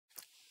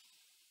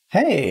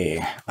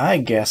Hey, I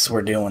guess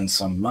we're doing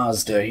some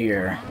Mazda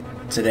here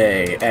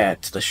today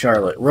at the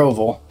Charlotte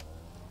Roval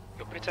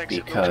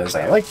because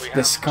I like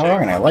this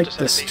car and I like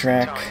this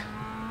track,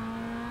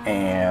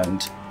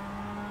 and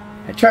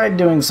I tried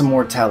doing some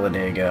more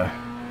Talladega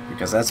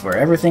because that's where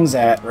everything's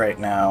at right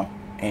now,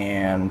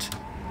 and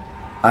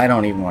I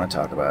don't even want to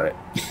talk about it.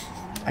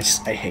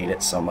 I hate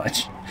it so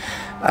much.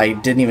 I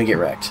didn't even get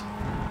wrecked,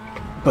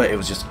 but it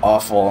was just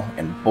awful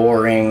and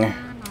boring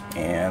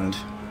and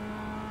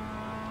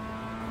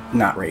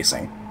not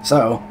racing.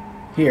 So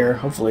here,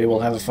 hopefully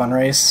we'll have a fun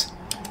race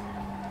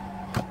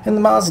in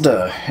the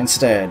Mazda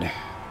instead.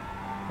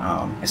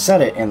 I said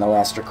it in the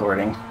last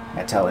recording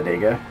at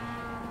Talladega,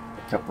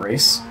 the Cup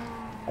race.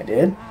 I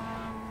did.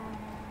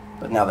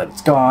 But now that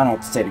it's gone, I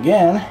have to say it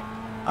again.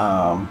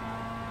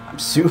 I'm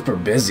super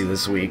busy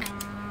this week.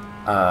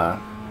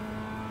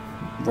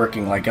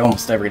 Working like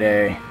almost every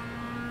day.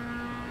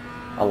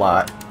 A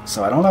lot.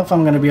 So I don't know if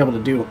I'm going to be able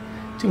to do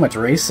too much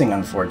racing,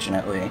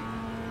 unfortunately.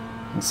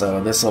 And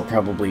so this will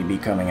probably be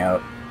coming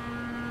out,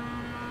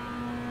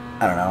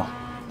 I don't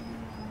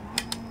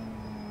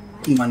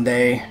know,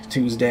 Monday,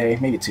 Tuesday,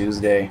 maybe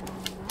Tuesday,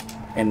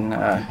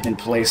 in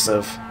place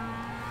of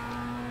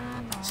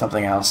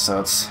something else.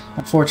 So it's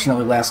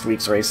unfortunately last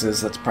week's races.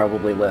 That's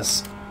probably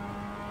less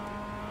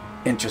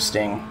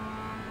interesting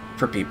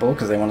for people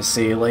because they want to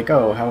see, like,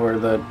 oh, how are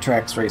the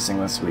tracks racing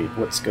this week?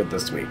 What's good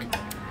this week?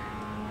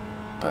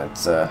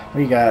 But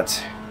we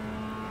got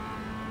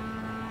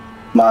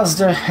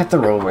Mazda at the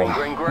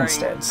Roval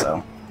instead,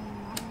 so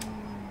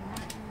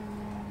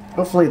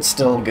hopefully it's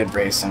still a good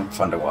race and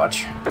fun to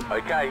watch.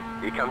 Okay,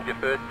 here comes your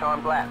first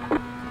time lap.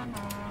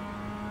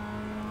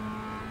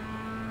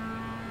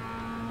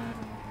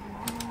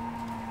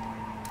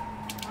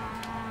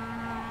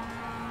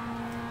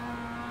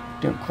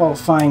 Doing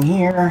qualifying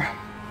here.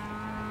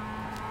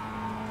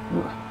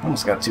 Ooh,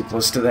 almost got too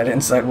close to that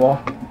inside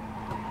wall.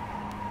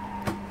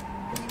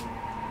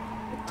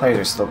 Tires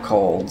are still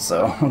cold,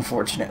 so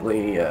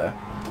unfortunately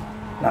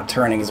not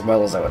turning as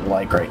well as I would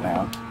like right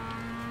now.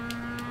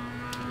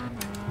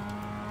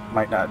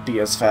 Might not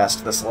be as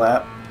fast this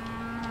lap,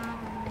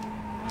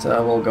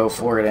 so we'll go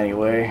for it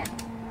anyway.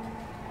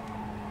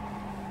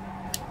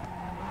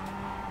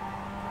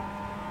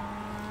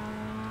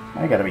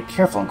 I gotta be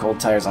careful on cold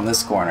tires on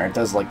this corner. It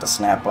does like to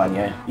snap on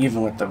you,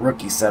 even with the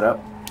rookie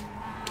setup.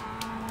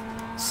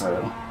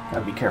 So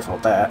gotta be careful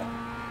with that.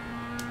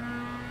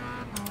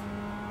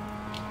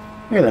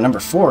 We're the number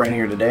 4 in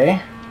here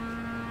today,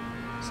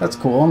 so that's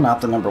cool, not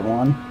the number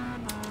 1.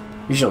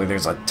 Usually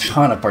there's a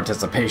ton of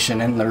participation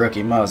in the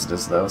rookie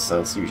Mazdas though,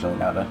 so it's usually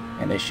not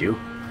an issue.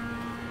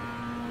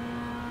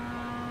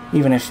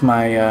 Even if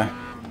my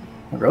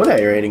road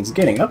eye rating's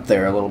getting up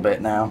there a little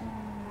bit now.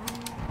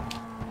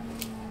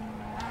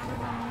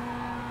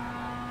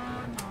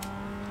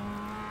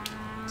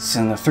 It's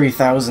in the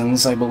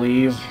 3000s, I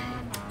believe.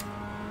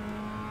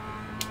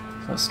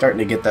 So starting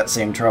to get that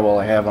same trouble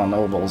I have on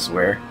ovals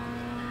where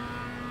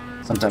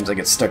sometimes I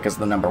get stuck as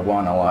the number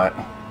 1 a lot.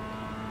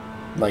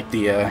 Like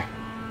the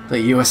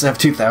USF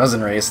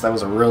 2000 race, that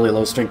was a really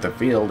low strength of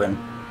field, and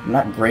I'm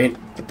not great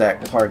with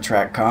that hard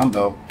track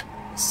combo.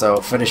 So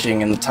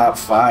finishing in the top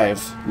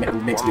 5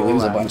 makes me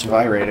lose a bunch of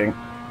iRating,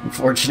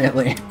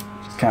 unfortunately.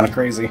 It's kind of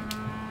crazy.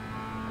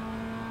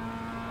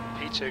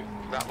 P2,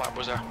 that lap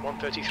was a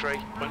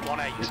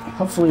 133.18.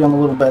 Hopefully I'm a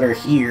little better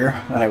here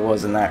than I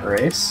was in that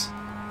race.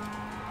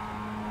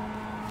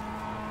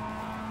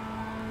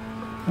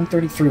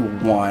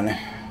 133.1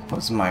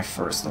 was my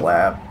first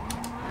lap.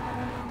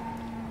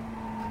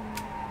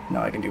 No,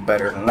 I can do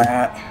better than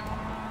that.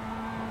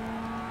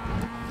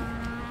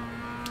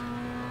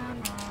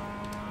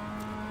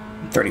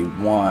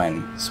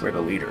 .31 is where the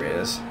leader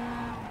is.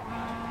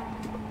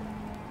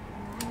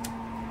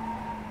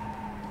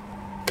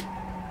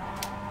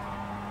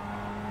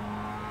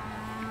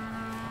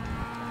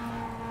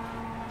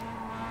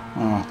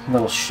 A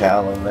little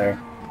shallow there.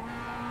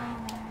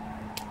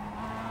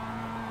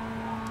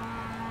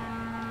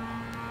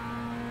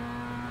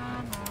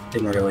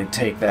 Didn't really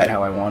take that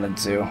how I wanted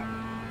to.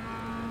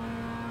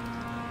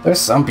 There's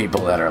some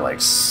people that are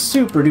like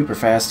super duper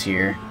fast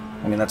here.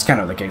 I mean, that's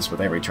kind of the case with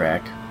every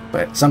track.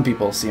 But some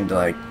people seem to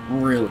like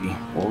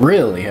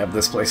really have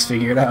this place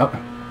figured out.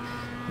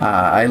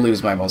 I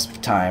lose my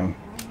most time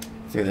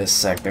through this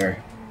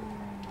sector.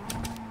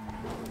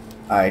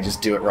 I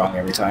just do it wrong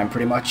every time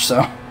pretty much,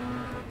 so.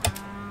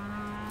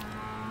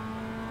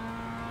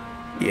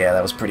 Yeah,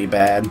 that was pretty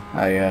bad.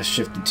 I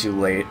shifted too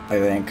late, I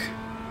think.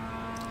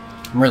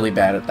 I'm really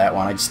bad at that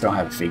one. I just don't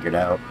have it figured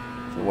out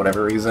for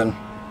whatever reason.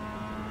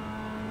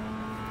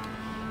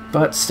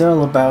 But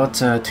still about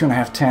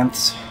 2.5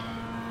 tenths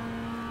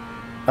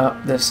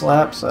up this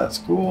lap, so that's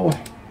cool.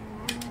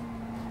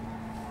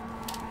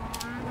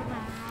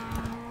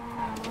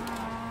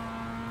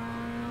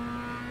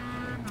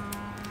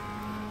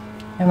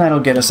 And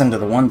that'll get us into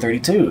the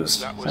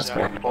 132s. That was That's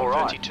cool.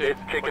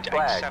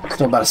 132.87.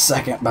 Still about a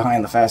second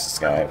behind the fastest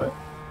guy, but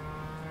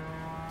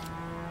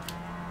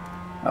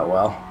oh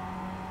well.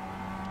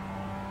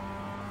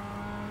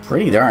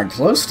 Pretty darn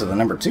close to the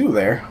number 2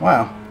 there.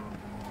 Wow.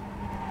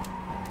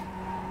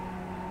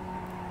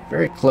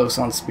 Very close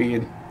on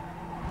speed.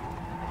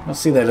 I don't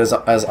see that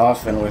as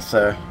often with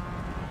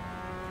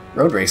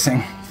road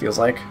racing, feels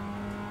like.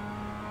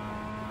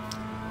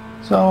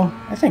 So,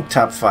 I think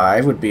top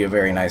 5 would be a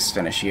very nice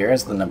finish here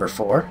as the number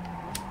 4.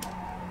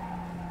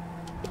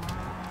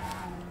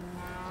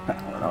 I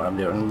don't know what I'm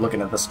doing. I'm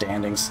looking at the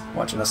standings,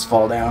 watching us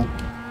fall down.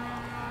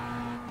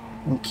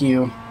 Thank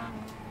you.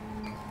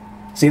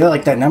 See, that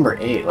like that number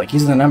 8, like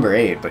he's the number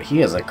 8, but he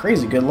has a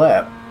crazy good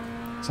lap.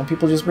 Some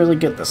people just really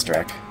get this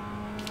track.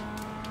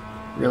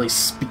 Really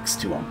speaks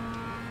to them.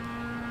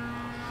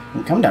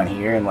 You come down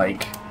here and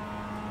like,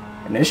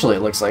 initially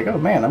it looks like, oh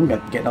man, I'm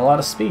getting a lot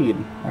of speed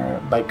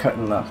by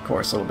cutting the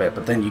course a little bit,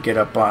 but then you get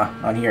up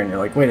on here and you're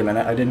like, wait a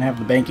minute, I didn't have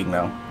the banking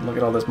though. Look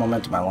at all this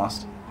momentum I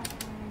lost.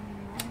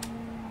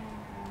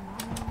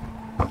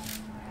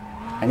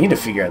 I need to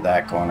figure out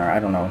that corner. I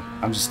don't know.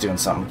 I'm just doing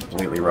something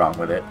completely wrong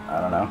with it.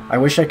 I don't know. I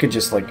wish I could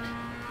just like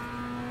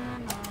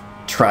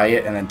try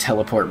it and then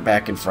teleport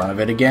back in front of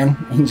it again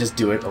and just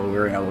do it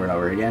over and over and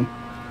over again.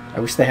 I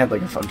wish they had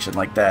like a function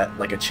like that,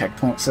 like a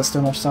checkpoint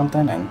system or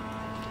something, and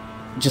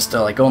just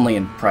like only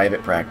in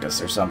private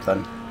practice or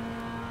something.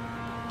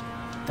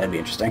 That'd be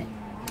interesting.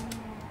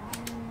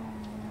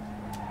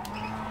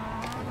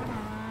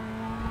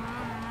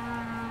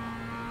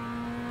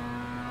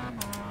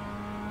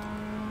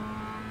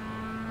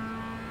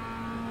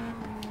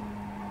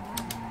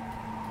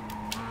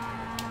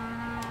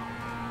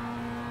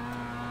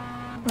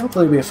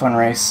 Hopefully it'll be a fun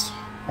race.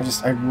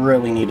 I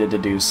really needed to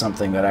do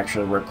something that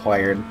actually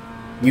required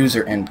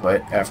user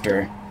input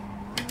after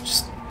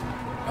just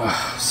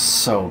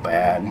so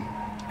bad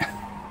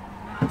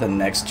the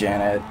next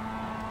gen at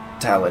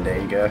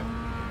Talladega.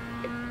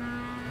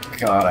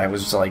 God, I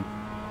was like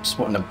just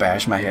wanting to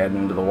bash my head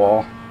into the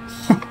wall.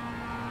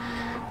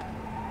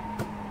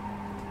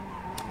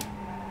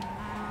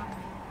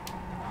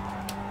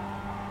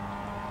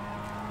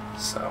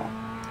 So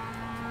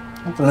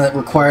something that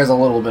requires a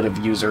little bit of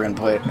user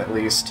input, at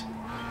least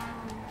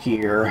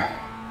here.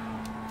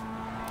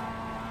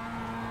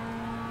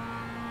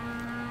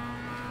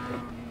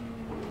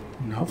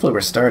 And hopefully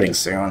we're starting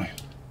soon.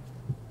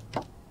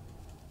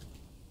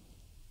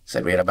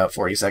 Said we had about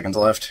 40 seconds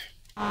left.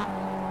 The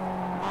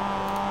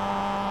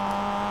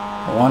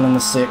 1 and the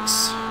 6. So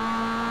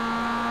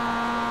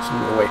we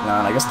were waiting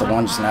on. I guess the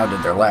 1 just now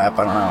did their lap.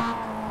 I don't know.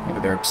 Maybe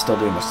they're still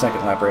doing their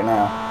second lap right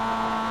now.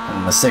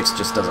 And the 6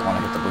 just doesn't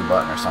want to hit the blue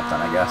button or something,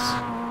 I guess.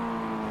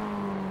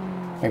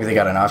 Maybe they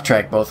got an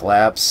off-track both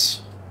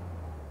laps.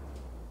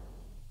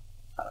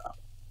 I don't know.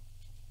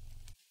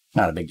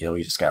 Not a big deal.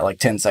 We just got like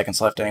 10 seconds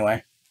left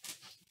anyway.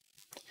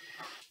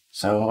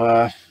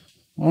 So,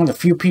 one of the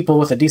few people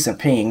with a decent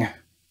ping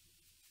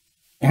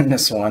in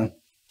this one.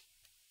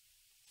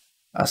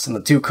 Us and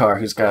the 2 car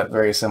who's got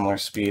very similar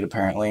speed,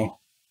 apparently.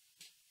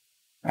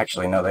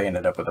 Actually, no, they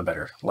ended up with a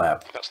better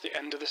lap. That's the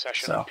end of the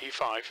session, so.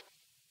 P5.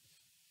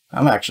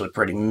 I'm actually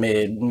pretty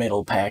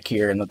middle pack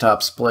here in the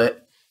top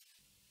split.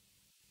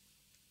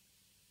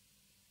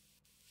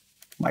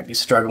 Might be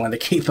struggling to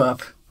keep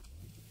up.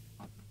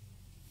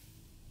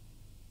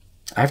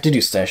 I have to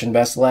do session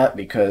best lap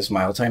because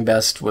my all-time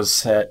best was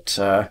set,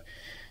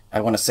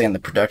 I want to say in the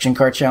production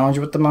car challenge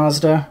with the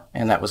Mazda,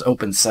 and that was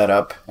open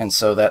setup, and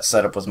so that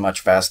setup was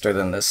much faster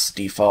than this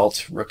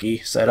default rookie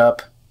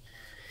setup.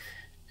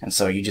 And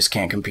so you just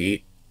can't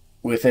compete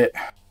with it.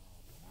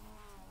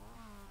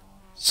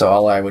 So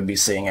all I would be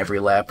seeing every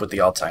lap with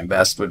the all-time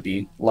best would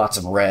be lots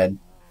of red.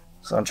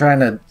 So I'm trying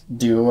to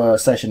do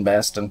session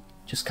best and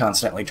just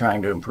constantly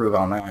trying to improve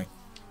on that.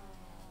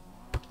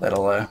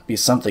 That'll be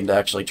something to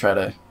actually try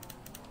to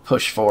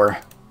push for.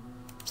 I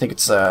think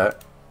it's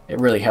it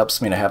really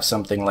helps me to have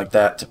something like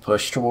that to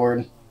push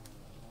toward.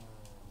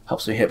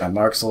 Helps me hit my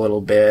marks a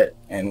little bit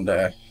and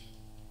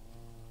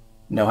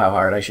know how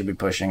hard I should be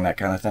pushing, that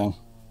kind of thing.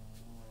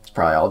 It's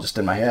probably all just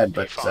in my head,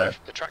 but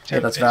hey,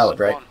 that's valid,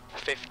 right?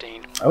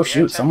 15. Oh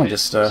shoot, someone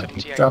just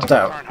dropped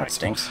out. That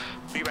stinks.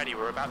 Be ready,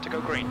 we're about to go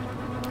green.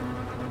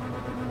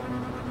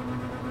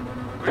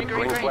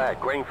 Green flag,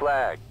 green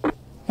flag.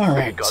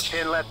 Alright. We've got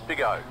 10 laps to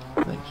go.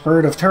 The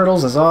herd of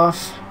turtles is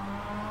off.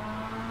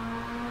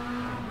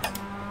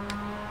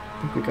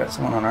 I think we got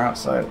someone on our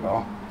outside at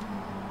all.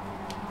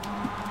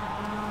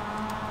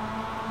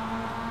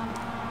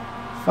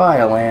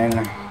 File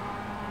in.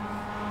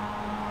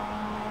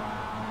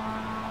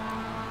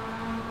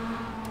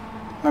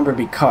 Remember to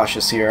be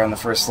cautious here on the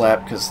first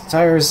lap, because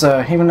tires,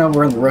 even though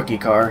we're in the rookie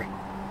car,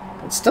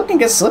 it still can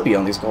get slippy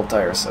on these gold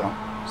tires, so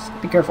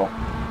just be careful.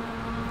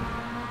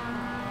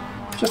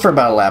 Just for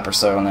about a lap or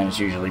so, and then it's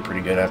usually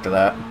pretty good after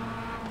that.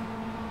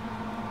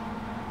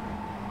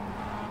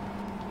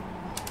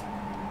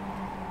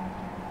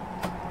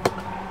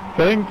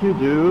 Thank you,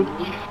 dude.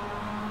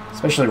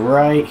 Especially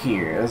right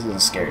here. This is a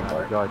scary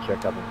part. God,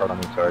 check out the front of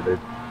me, sorry, dude.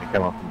 I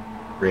came off and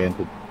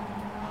oriented.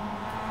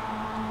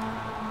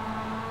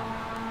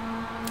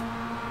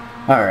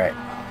 Alright.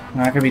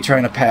 Not gonna be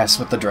trying to pass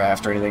with the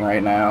draft or anything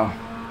right now.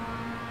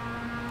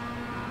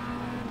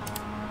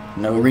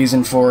 No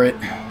reason for it,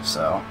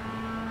 so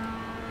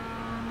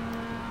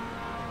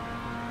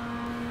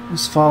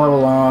just follow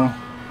along.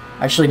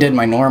 I actually did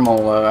my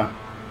normal,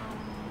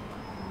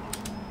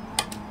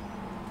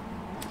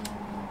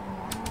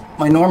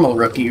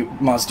 rookie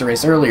Mazda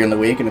race earlier in the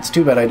week, and it's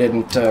too bad I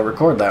didn't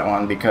record that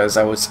one because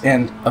I was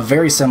in a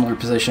very similar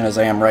position as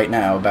I am right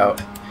now,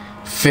 about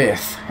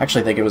 5th.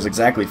 Actually, I think it was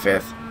exactly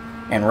 5th.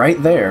 And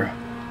right there,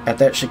 at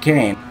that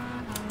chicane,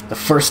 the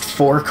first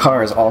 4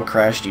 cars all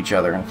crashed each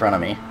other in front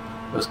of me.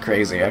 It was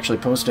crazy. I actually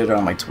posted it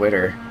on my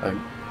Twitter, a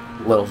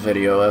little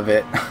video of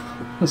it.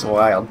 It was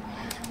wild.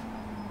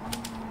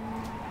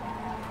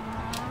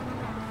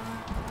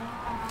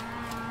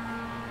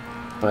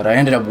 But I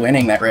ended up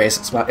winning that race.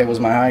 It was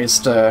my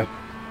highest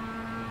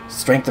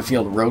strength of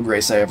field road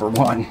race I ever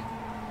won.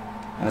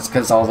 And it's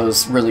because all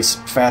those really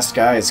fast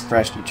guys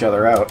crashed each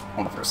other out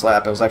on the first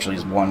lap. It was actually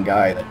just one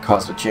guy that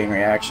caused a chain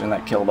reaction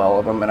that killed all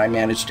of them, and I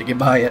managed to get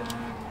by it.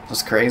 It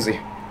was crazy.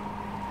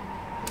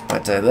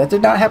 But that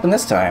did not happen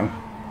this time.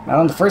 Not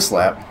on the first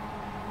lap.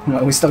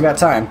 Well, we still got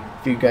time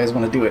if you guys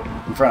want to do it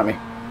in front of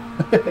me.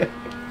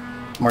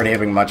 I'm already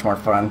having much more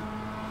fun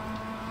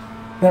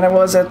than I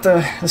was at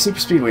the Super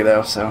Speedway,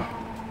 though, so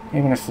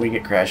even if we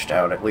get crashed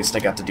out, at least I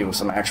got to do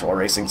some actual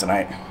racing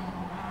tonight.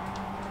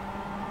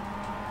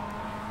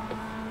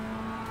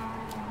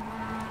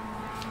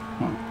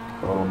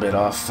 A little bit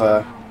off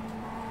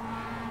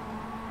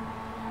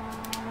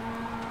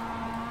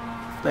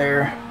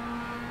there.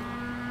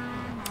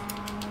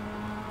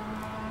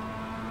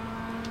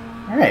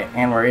 Alright,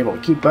 and we're able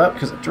to keep up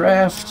because of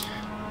draft.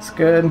 It's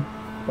good.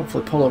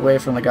 Hopefully pull away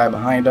from the guy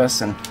behind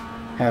us and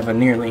have a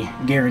nearly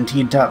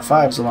guaranteed top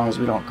 5 so long as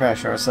we don't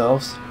crash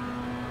ourselves.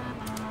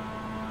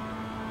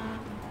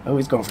 Oh,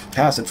 he's going for the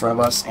pass in front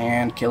of us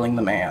and killing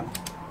the man.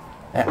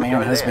 That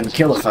man has been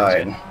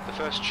killified. The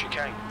first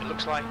chicane. It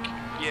looks like,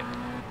 yeah.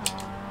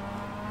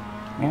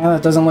 Yeah,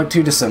 that doesn't look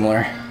too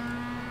dissimilar.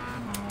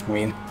 I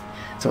mean,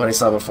 that's what I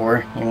saw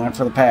before. He went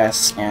for the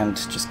pass and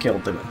just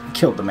killed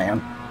the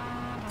man.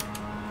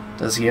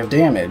 Does he have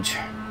damage?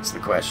 Is the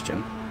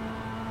question.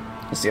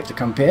 Does he have to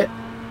come pit?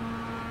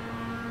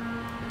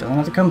 Doesn't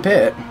have to come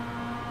pit.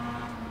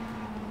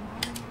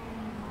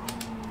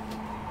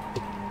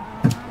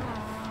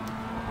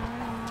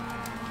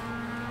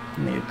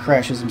 And he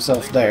crashes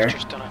himself there.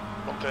 Just done a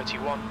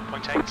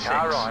 131.86.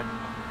 Alright,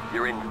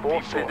 you're in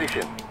 4th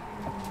position.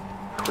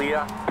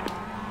 Clear.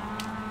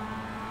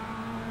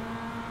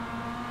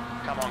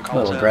 Come on, A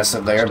little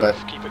aggressive there, but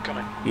keep it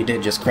coming. he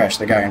did just crash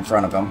the guy in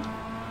front of him.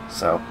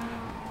 So,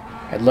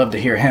 I'd love to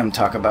hear him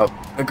talk about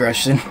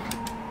aggression.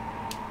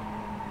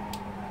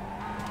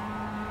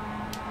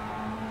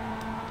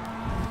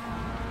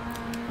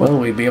 Will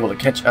we be able to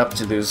catch up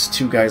to those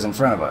 2 guys in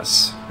front of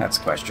us? That's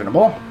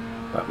questionable,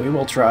 but we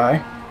will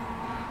try.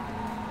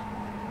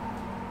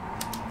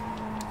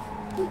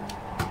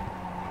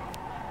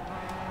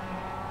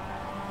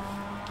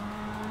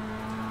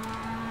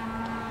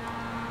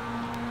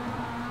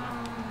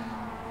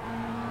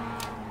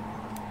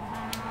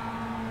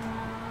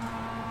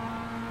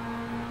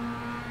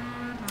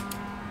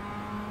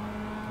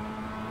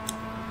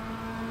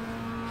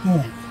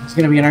 He's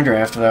gonna be in our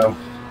draft, though.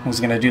 He's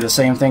gonna do the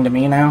same thing to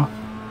me now.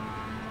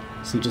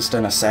 Is he just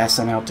an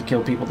assassin out to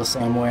kill people the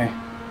same way,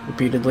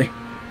 repeatedly?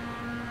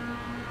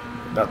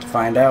 About to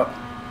find out.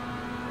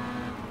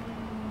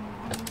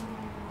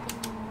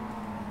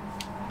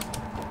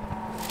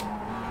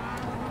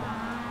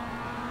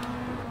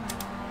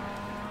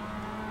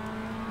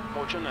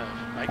 Hold your nerve.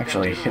 Make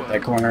Actually, hit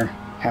that corner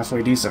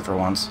halfway decent for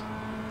once.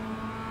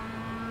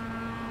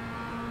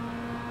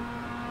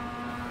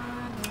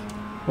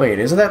 Wait,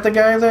 is that the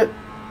guy that...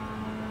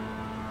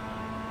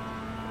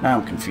 Now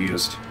I'm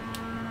confused.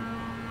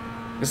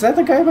 Is that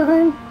the guy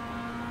behind?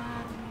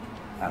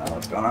 I don't know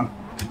what's going on.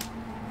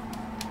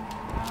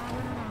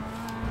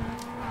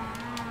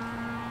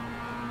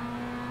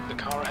 The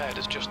car ahead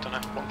has just done a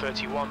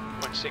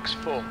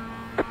 131.64.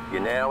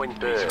 You're now in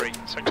 3rd. 3.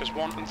 Sectors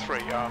 1 and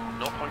 3 are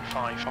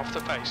 0.5 off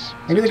the pace.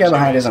 Maybe the guy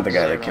behind isn't the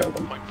guy that killed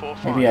him.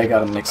 Maybe I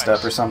got him mixed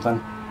up or something.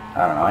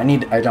 I don't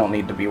know. I don't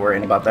need to be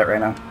worrying about that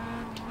right now.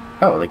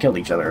 Oh, they killed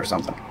each other or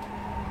something.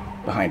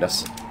 Behind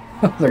us.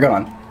 They're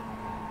gone.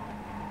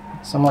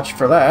 So much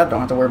for that. Don't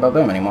have to worry about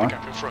them anymore. The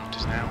gap in front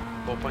is now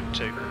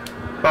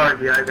 4.2. Car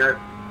behind that.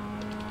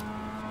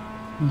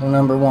 The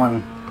number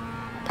 1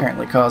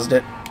 apparently caused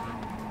it.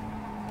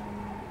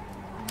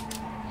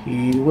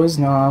 He was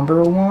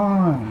number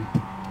 1.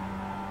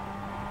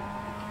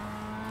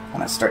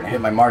 And I'm starting to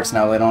hit my marks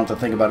now. I don't have to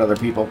think about other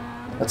people.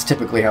 That's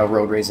typically how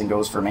road racing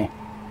goes for me.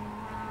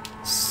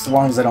 As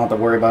long as I don't have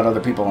to worry about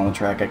other people on the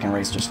track, I can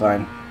race just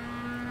fine.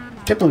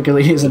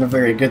 Typically isn't a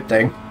very good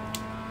thing.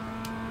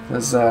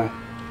 Because,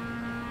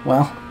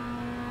 well,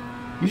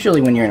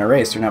 usually when you're in a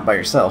race, you're not by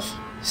yourself,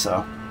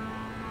 so.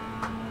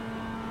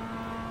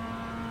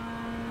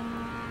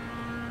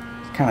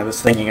 It's kind of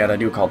this thing you gotta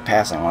do called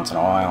passing once in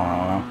a while, I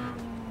don't know.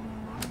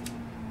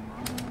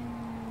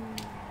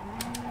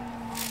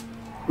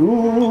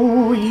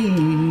 Ooh-wee.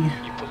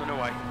 You're pulling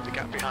away. The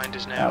gap behind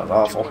is now That was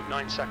awful.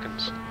 2.9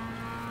 seconds.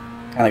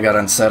 Kind of got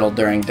unsettled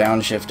during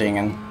downshifting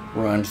and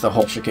ruined the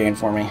whole chicane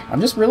for me.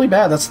 I'm just really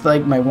bad. That's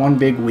like my one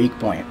big weak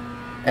point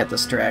at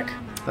this track.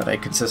 that I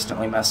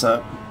consistently mess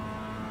up.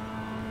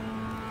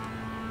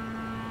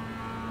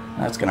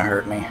 That's gonna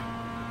hurt me.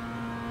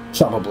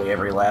 Probably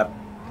every lap.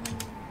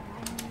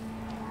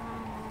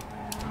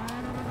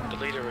 The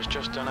leader has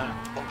just done a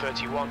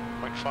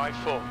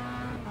 131.54.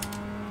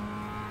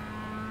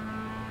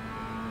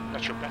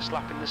 That's your best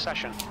lap in the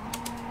session.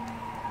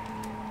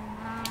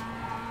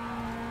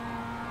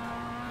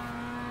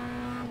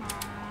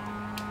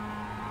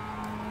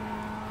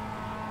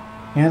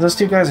 Yeah, those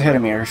two guys ahead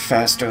of me are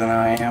faster than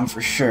I am,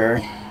 for sure.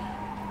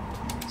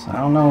 So I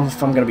don't know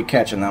if I'm going to be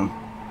catching them.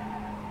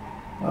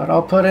 But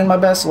I'll put in my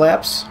best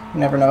laps. You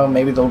never know,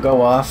 maybe they'll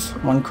go off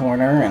one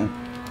corner, and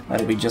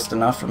that'll be just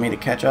enough for me to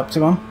catch up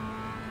to them.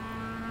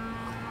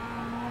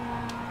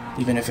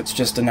 Even if it's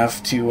just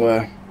enough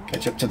to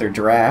catch up to their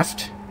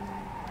draft.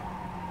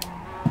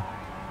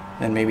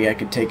 Then maybe I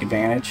could take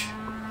advantage.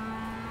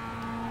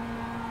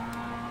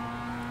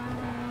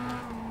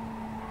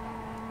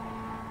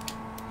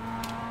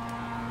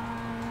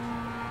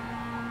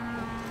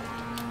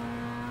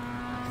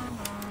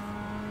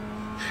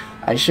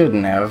 I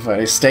shouldn't have.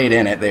 I stayed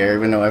in it there,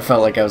 even though I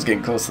felt like I was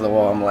getting close to the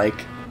wall. I'm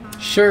like,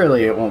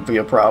 surely it won't be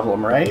a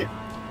problem, right?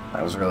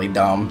 That was really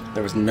dumb.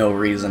 There was no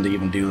reason to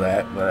even do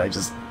that, but I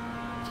just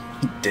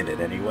did it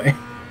anyway.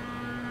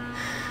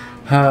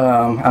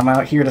 I'm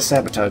out here to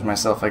sabotage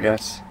myself, I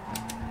guess.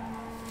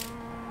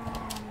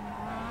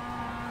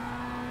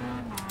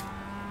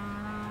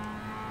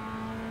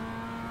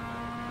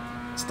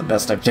 It's the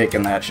best I've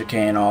taken that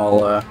chicane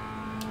all,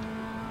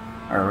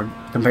 or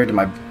compared to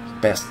my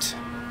best,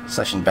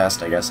 session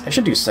best, I guess. I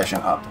should do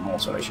session optimal,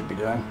 is what I should be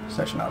doing.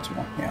 Session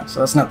optimal, yeah. So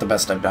that's not the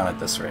best I've done at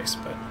this race,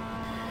 but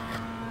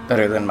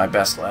better than my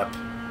best lap.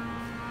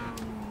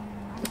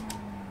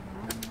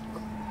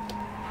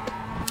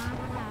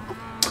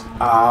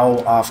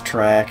 Ow, off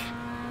track.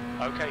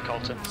 Okay,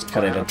 Colton.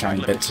 Cut it a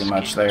tiny bit too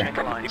much there. You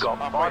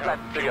got 5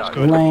 laps to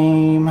go.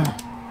 Lame. At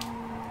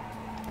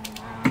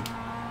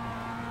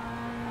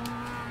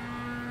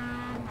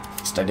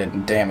least I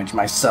didn't damage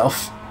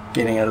myself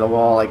getting into the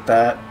wall like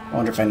that. I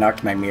wonder if I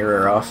knocked my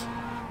mirror off.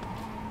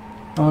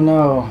 Oh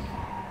no,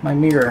 my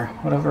mirror.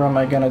 Whatever am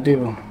I gonna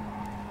do?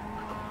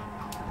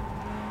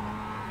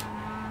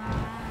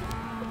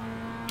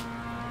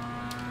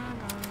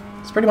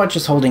 It's pretty much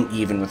just holding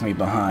even with me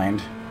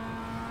behind.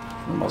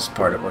 For the most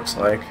part, it looks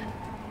like.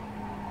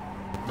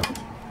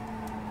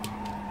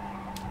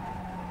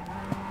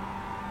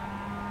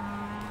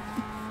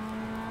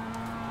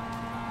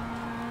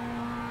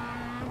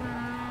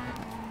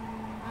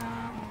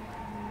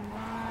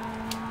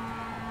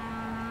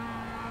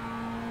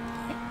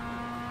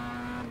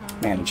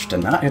 Managed to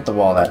not hit the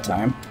wall that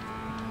time.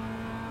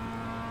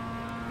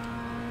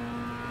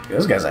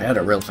 Those guys ahead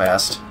are real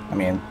fast. I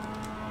mean,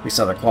 we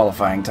saw their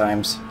qualifying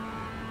times.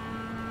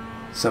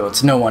 So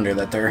it's no wonder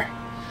that they're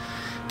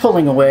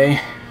pulling away.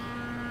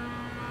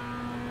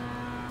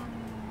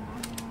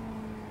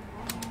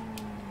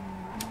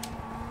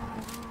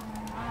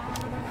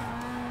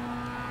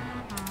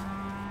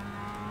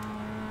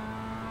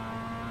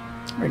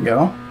 There we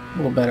go. A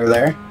little better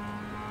there.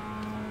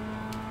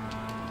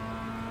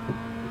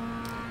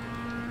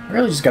 I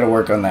really just gotta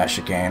work on that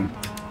chicane.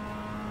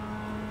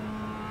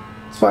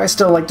 That's why I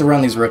still like to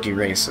run these rookie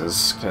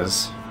races,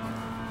 because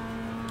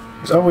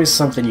there's always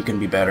something you can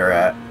be better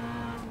at.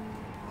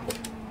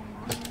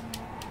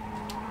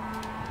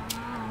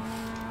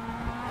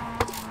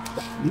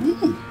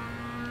 Ooh.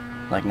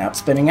 Like not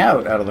spinning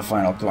out of the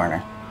final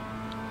corner.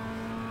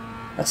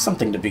 That's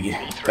something to be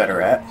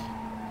better at.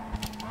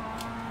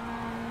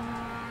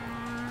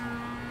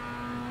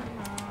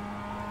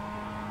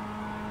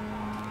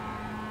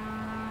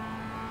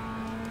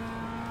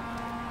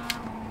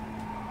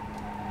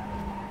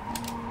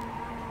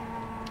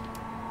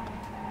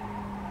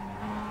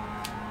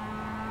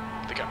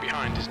 The gap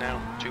behind is now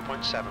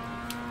 2.7.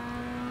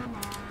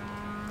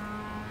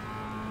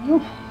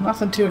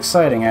 Nothing too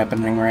exciting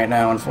happening right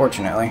now,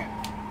 unfortunately.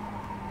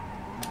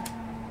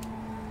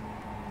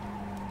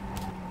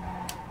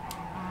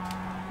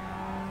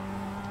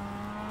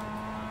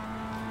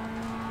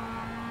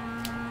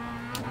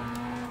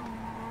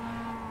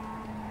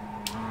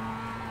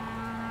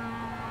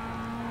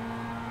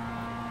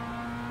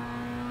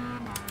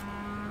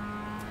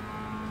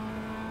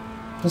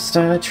 Just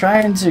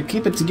trying to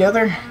keep it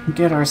together,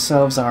 get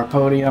ourselves our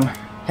podium.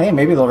 Hey,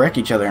 maybe they'll wreck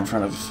each other in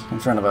front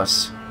of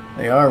us.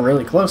 They are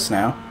really close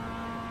now.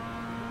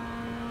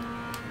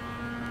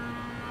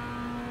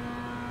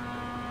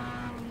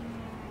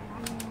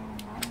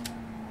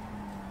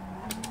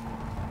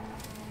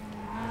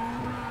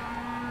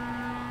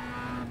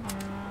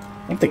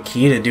 I think the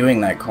key to doing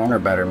that corner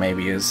better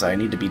maybe is I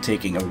need to be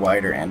taking a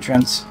wider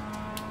entrance.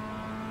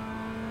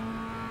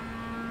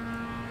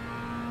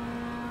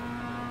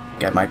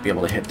 I might be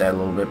able to hit that a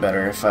little bit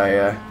better if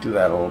I do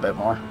that a little bit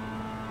more.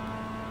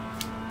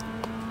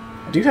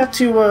 I do have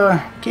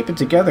to keep it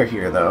together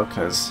here though,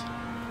 because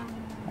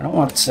I don't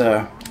want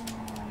to...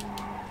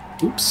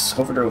 Oops,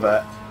 overdrove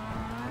that.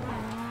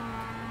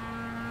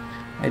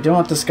 I don't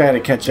want this guy to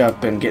catch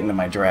up and get into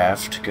my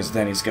draft, because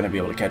then he's going to be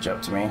able to catch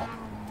up to me.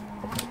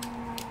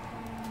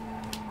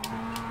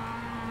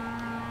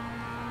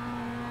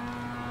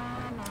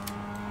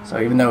 So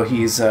even though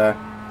he's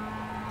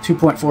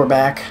 2.4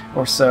 back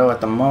or so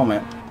at the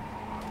moment,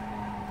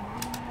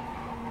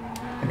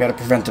 I gotta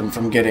prevent him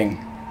from getting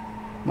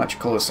much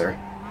closer.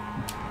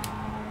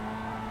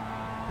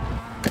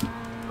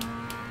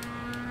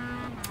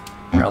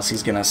 Or else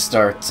he's gonna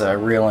start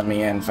reeling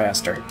me in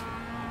faster.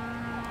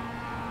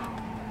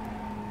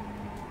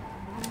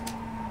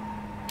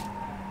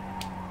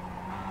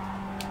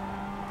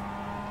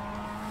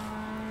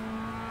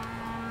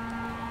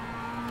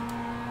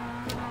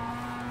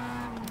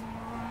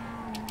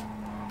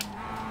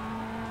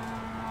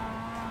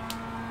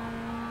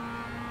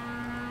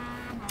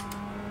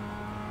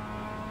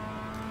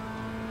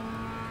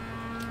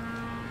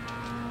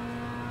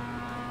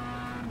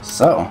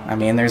 So, I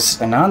mean, there's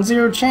a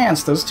non-zero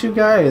chance those two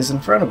guys in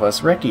front of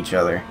us wreck each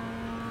other.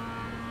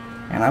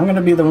 And I'm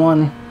gonna be the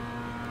one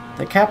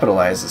that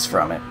capitalizes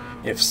from it,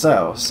 if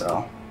so.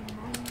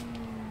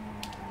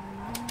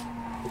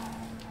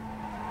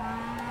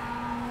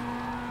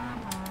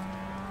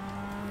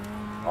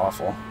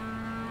 Awful.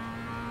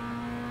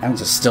 I'm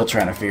just still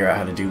trying to figure out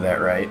how to do that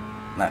right.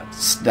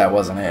 That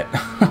wasn't it.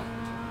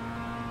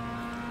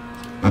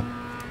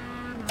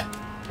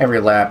 Every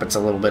lap, it's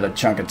a little bit of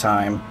chunk of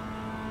time.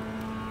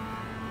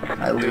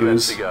 I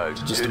lose to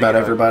just about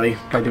everybody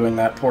by doing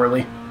that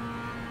poorly.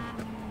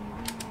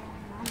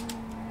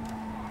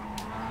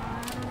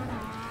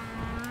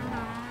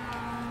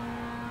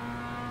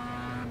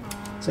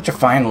 Such a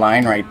fine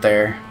line right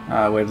there,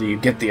 whether you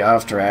get the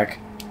off track.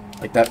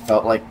 Like, that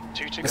felt like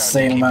the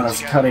same amount of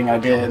cutting I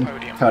did,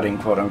 cutting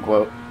quote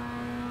unquote,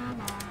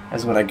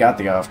 as when I got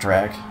the off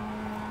track.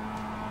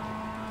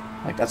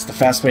 Like, that's the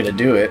fast way to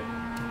do it.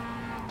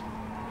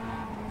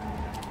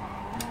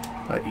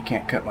 But you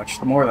can't cut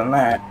much more than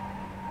that.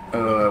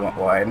 Oh, I went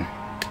wide.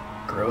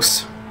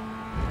 Gross.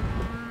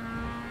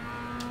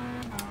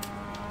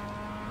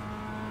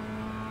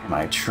 Am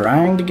I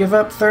trying to give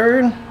up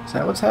third? Is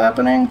that what's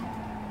happening?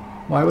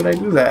 Why would I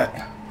do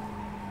that?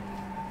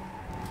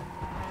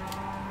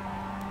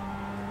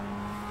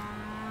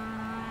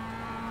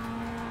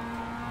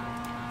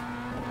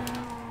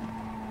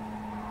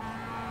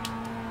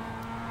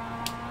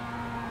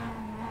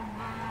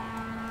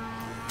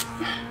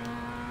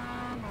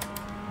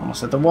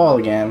 Almost at the wall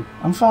again.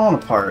 I'm falling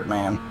apart,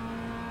 man.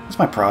 That's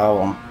my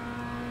problem.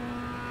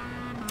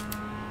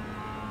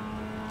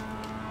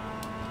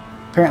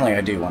 Apparently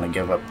I do want to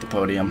give up the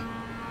podium.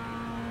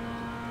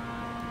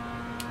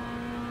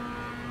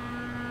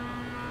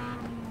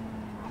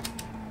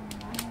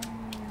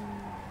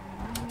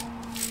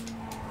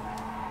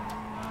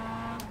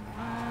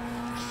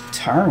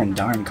 Turn,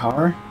 darn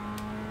car.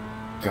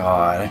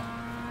 God.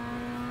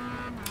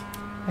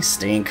 I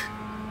stink.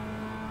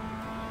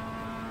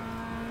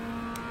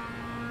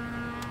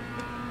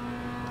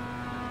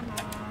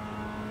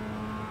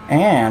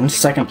 And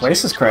second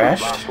place has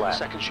crashed.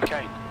 Second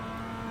chicane.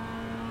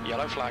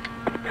 Yellow flag.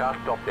 Car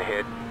stopped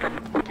ahead.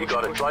 You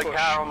got a slow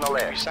car on the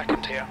left.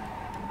 Second here.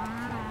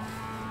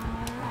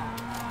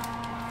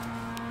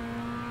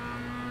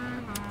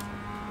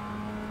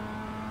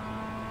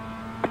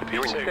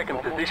 You're in second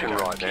position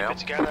right now. Keep it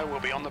together, we'll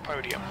be on the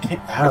podium.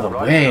 Get out of the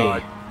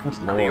way. Good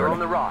Clear on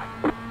the lord.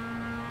 right.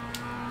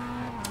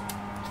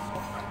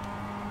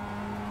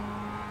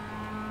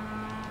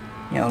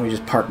 Yeah, let me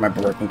just park my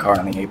broken car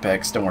on the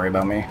apex. Don't worry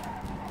about me.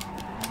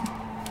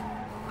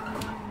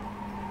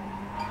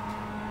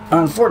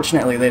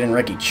 Unfortunately, they didn't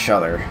wreck each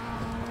other.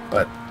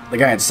 But the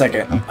guy in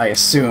second, I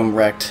assume,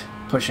 wrecked,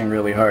 pushing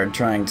really hard,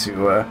 trying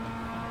to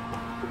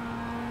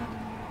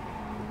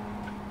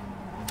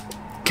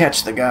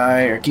catch the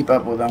guy or keep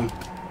up with him.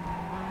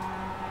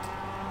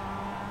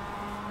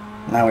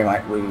 Now we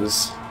might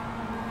lose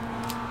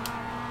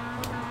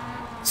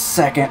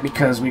second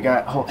because we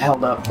got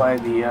held up by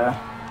the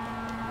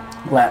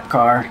lap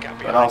car,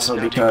 but also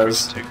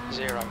because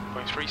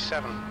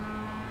 0.37.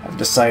 I've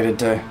decided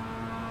to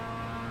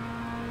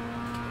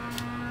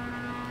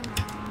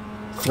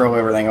throw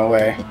everything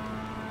away.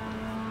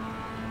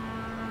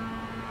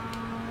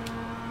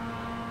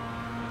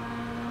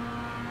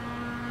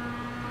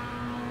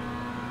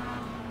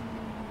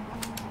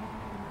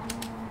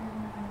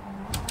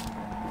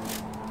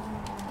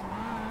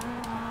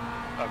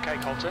 Okay,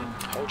 Colton,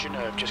 hold your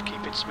nerve, just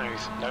keep it smooth,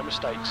 no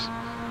mistakes.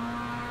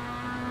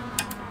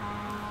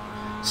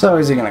 So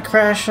is he gonna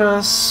crash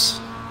us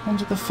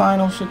into the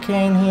final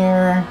chicane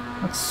here?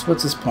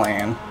 What's his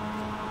plan?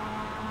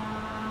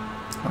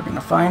 We're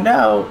gonna find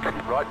out.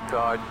 Right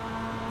side.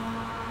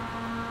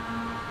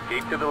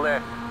 Keep to the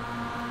left.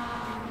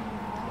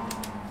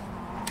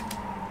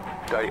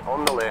 Stay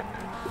on the left.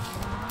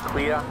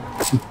 Clear.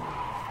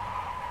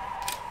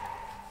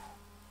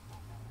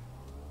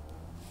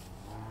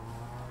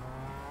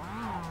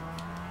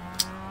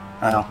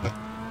 Well,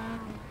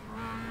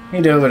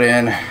 he dove it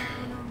in.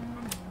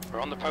 We're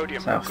on the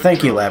podium. So, Good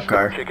thank you, drive. lap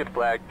car, Checkered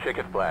flag,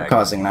 checkered for flag.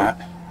 causing that.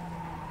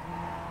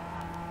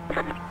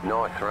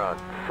 Nice run.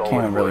 Solid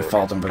Can't even really work.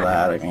 fault him for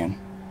that. I mean,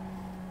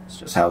 it's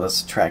just how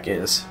this track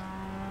is.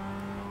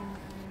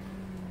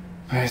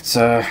 It's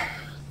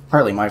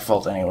partly my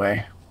fault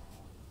anyway,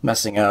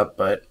 messing up,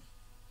 but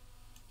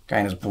Guy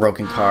in his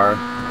broken car.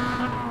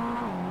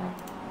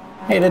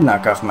 Hey, it did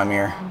knock off my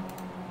mirror.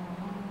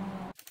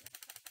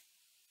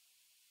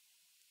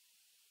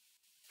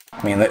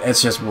 I mean,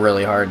 it's just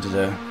really hard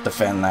to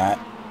defend that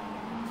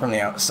from the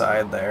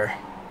outside there.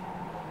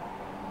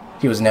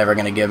 He was never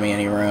going to give me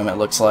any room, it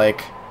looks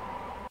like.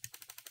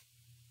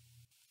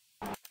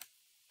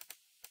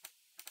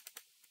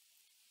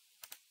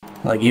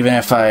 Like, even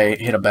if I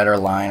hit a better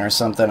line or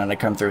something and I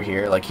come through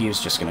here, like, he was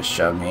just going to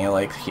shove me.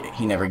 Like,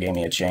 he never gave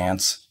me a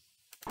chance.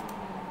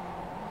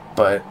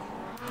 But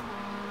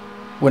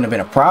wouldn't have been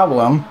a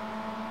problem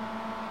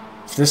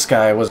if this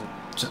guy was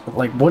just,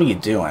 like, what are you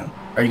doing?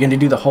 Are you going to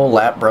do the whole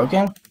lap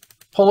broken?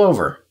 Pull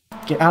over.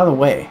 Get out of the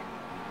way.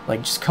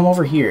 Like, just come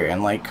over here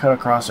and, like, cut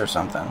across or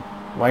something.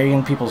 Why are you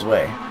in people's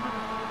way?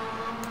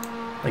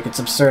 Like, it's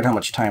absurd how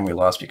much time we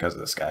lost because of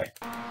this guy.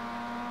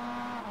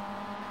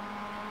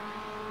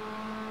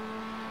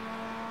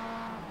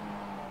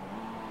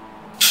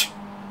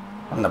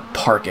 I'm gonna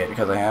park it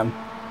because I am.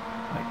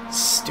 Like,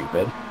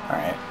 stupid.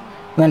 Alright.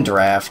 And then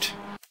draft.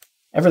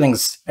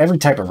 Every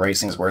type of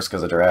racing is worse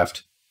because of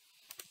draft.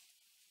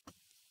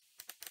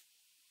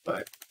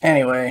 But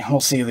anyway,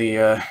 we'll see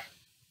the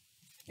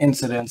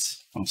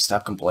incidents. I'll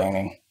stop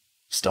complaining.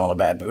 Still in a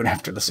bad mood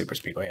after the super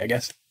speedway, I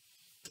guess.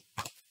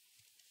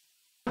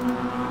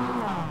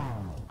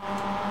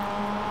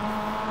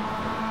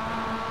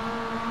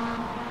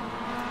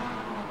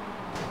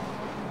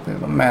 Bit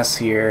of a mess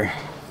here.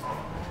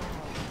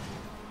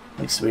 At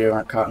least we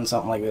aren't caught in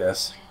something like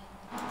this.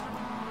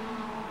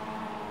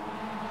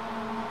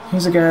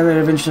 Here's a guy that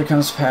eventually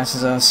comes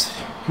passes us.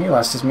 He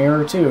lost his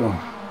mirror too.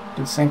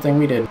 Did the same thing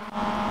we did.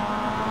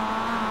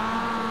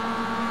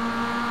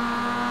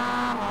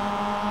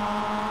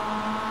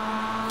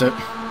 Ooh,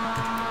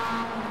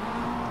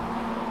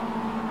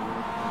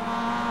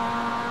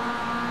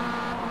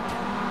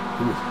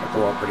 got the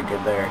wall pretty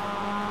good there.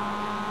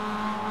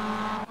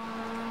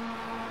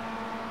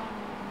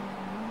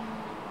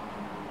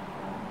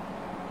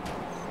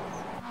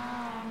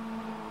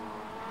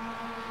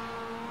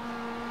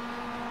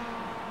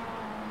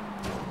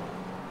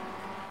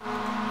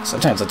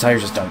 Sometimes the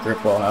tires just don't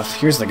grip well enough.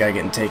 Here's the guy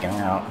getting taken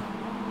out.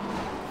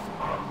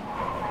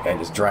 Guy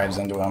just drives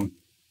into him.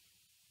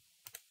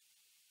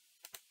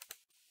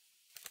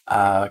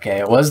 Okay,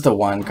 it was the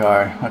one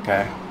car.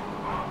 Okay.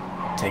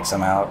 Takes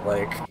him out,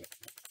 like...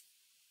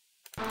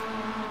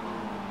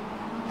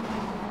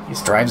 He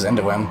just drives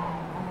into him.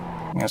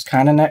 It was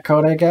kind of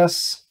netcode, I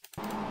guess.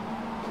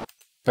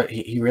 But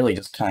he really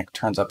just kind of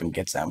turns up and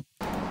gets him.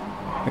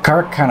 The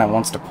car kind of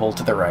wants to pull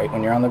to the right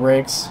when you're on the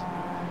brakes.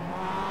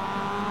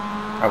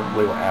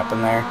 Probably what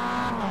happened there.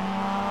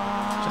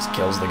 Just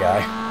kills the guy.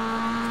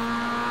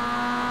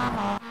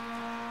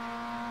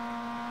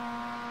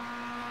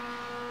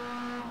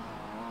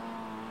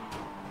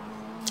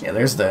 Yeah,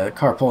 there's the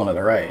car pulling to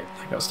the right,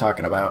 like I was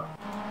talking about.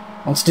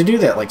 Wants to do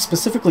that, like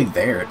specifically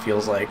there, it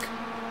feels like.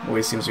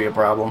 Always seems to be a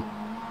problem.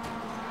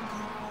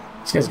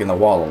 This guy's getting the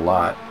wall a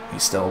lot. He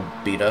still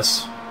beat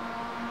us.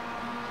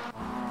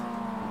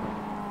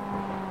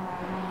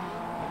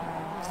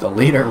 The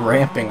leader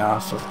ramping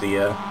off of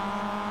the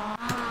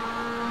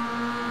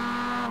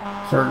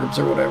curbs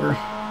or whatever.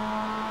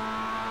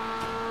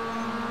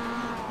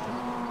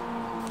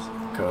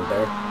 Code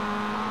there.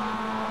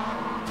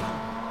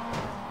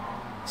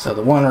 So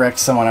the one wrecked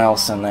someone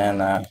else and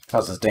then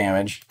causes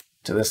damage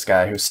to this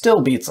guy who still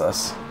beats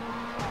us.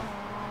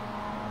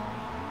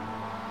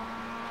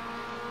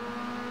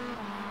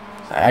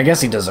 I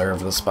guess he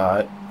deserved the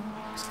spot.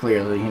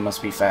 Clearly he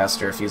must be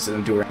faster if he's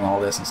enduring all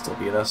this and still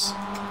beat us.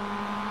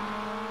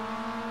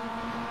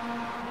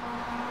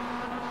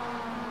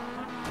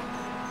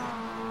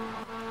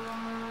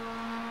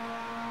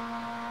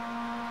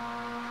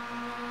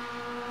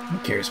 Who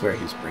cares where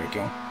he's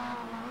braking?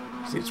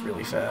 See, it's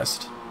really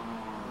fast.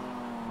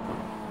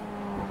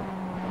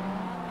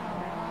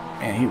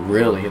 Man, he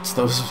really hits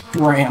those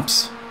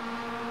ramps.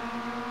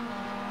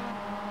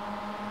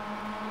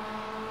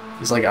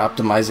 He's like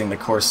optimizing the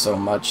course so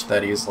much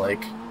that he's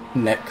like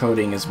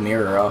netcoding his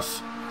mirror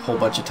off a whole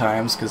bunch of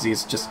times because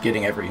he's just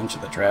getting every inch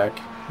of the track.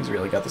 He's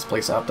really got this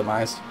place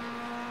optimized.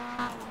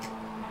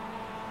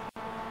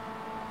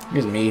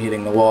 Here's me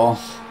hitting the wall.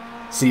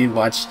 See,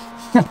 watch.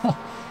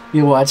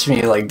 You watch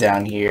me like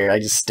down here. I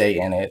just stay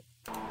in it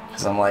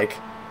because I'm like,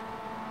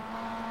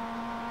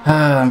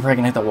 I'm probably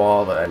gonna hit the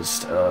wall, but I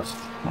just don't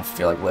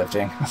feel like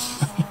lifting.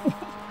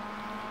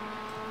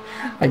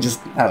 I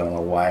don't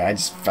know why. I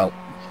just felt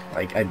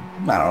like, I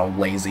don't know,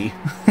 lazy.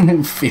 I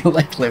didn't feel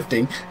like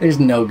lifting. There's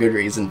no good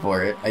reason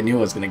for it. I knew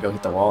I was going to go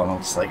hit the wall, and I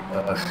was just like,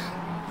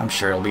 I'm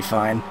sure it'll be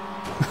fine.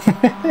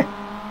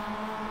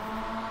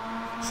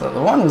 So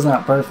the one was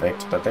not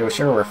perfect, but they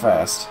sure were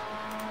fast.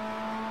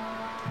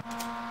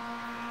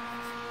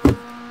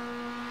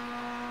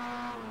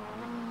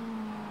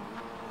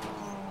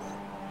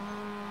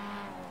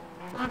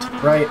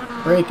 Right,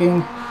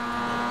 braking.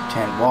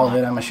 10 wall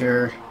hit, I'm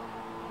sure.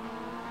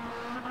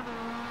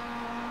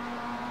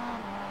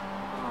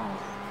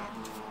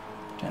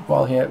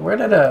 Wall hit. Where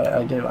did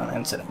I do on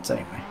incidents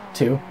anyway?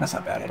 2? That's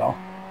not bad at all.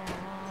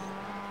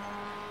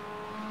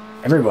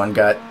 Everyone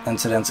got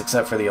incidents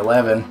except for the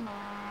 11.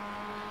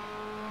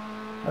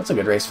 That's a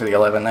good race for the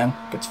 11 then.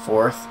 Gets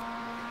 4th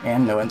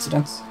and no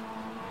incidents.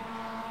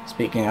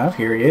 Speaking of,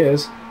 here he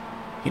is.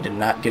 He did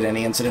not get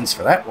any incidents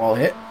for that wall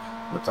hit.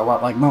 Looked a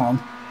lot like mine.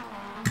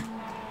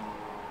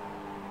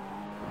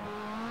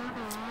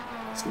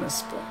 He's gonna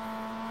split.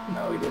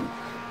 No, he didn't.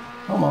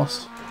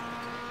 Almost.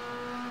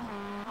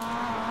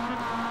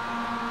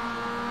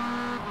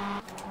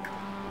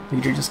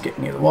 Peter just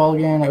getting near the wall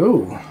again.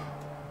 Ooh.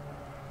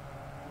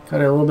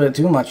 Cut it a little bit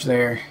too much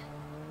there.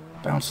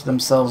 Bounced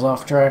themselves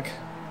off track.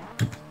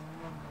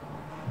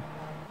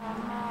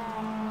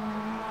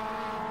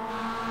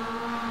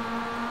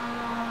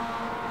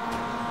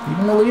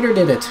 Even the leader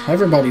did it.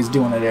 Everybody's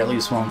doing it at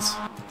least once.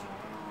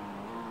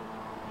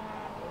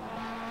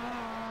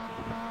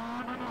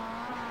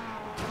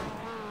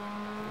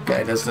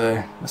 Guy does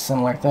a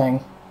similar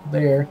thing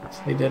there as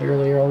they did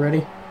earlier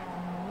already.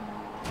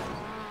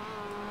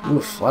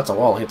 Oof, lots of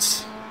wall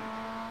hits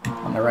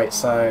on the right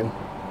side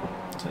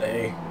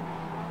today.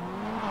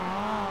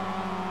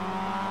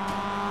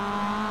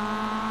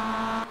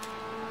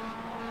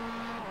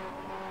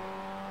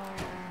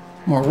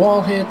 More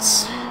wall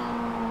hits.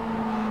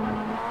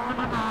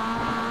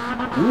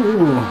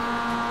 Ooh,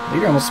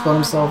 leader almost spun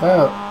himself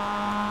out.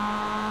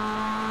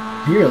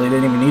 He really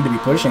didn't even need to be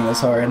pushing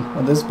this hard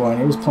at this point.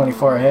 He was plenty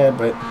far ahead,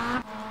 but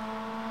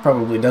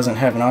probably doesn't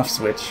have an off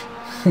switch.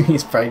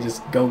 He's probably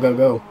just go, go,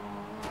 go.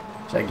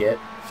 Which I get.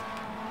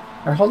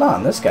 Or hold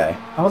on, this guy.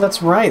 Oh,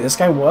 that's right. This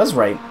guy was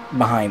right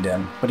behind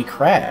him, but he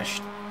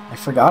crashed. I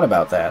forgot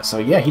about that. So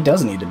yeah, he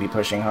does need to be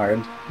pushing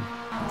hard.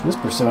 He was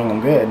pursuing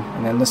him good,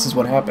 and then this is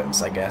what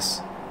happens, I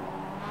guess.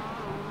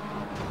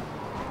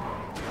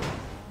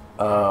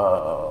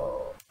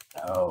 Oh,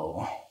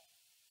 no.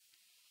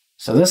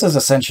 So this is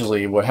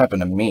essentially what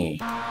happened to me.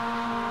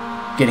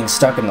 Getting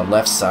stuck in the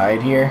left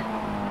side here.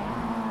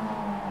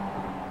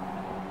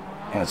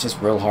 And it's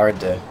just real hard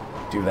to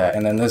do that.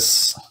 And then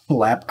this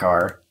lap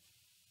car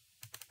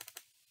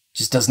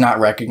just does not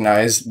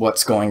recognize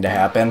what's going to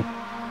happen.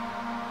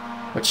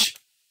 Which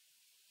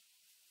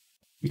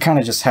you kind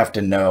of just have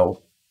to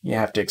know. You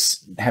have to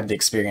have the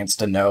experience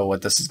to know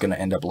what this is going to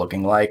end up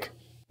looking like.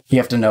 You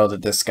have to know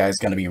that this guy's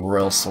going to be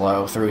real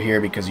slow through here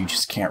because you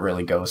just can't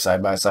really go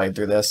side by side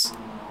through this.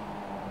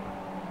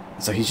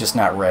 So he's just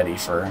not ready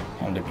for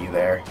him to be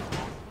there.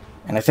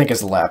 And I think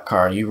as a lap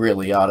car, you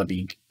really ought to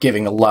be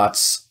giving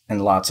lots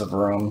and lots of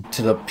room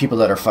to the people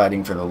that are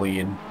fighting for the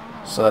lead.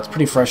 So that's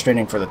pretty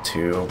frustrating for the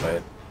 2,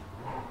 but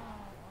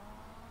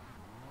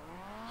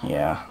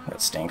yeah,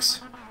 that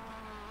stinks.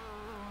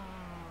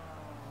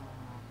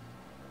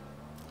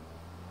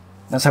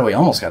 That's how we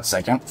almost got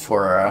second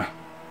for a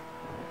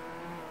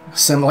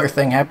similar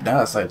thing happened to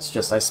us. It's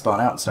just I spun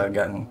out instead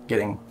of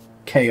getting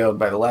KO'd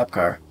by the lap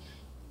car.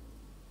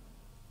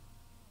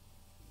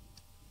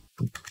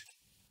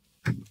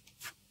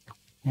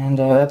 And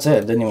that's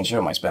it. Didn't even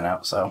show my spin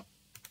out, so.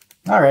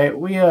 Alright,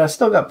 we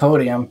still got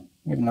podium,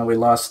 even though we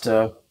lost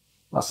a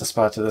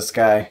spot to this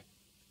guy.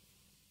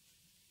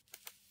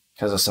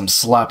 Because of some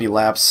sloppy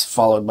laps,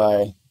 followed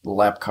by the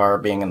lap car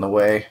being in the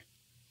way.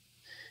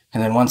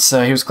 And then once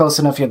he was close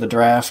enough, he had the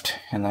draft,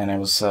 and then it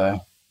was,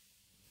 well,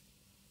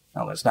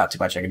 there's not too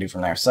much I can do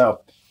from there,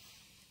 so.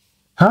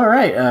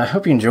 Alright,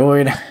 hope you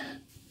enjoyed.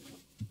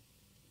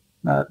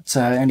 Not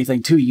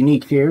anything too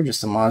unique here,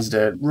 just a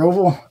Mazda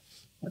Roval,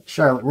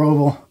 Charlotte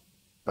Roval,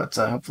 but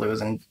hopefully it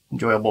was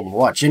enjoyable to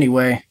watch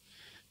anyway.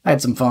 I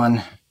had some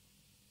fun,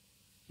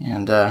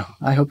 and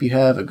I hope you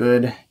have a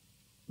good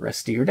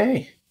rest of your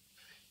day.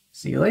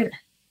 See you later.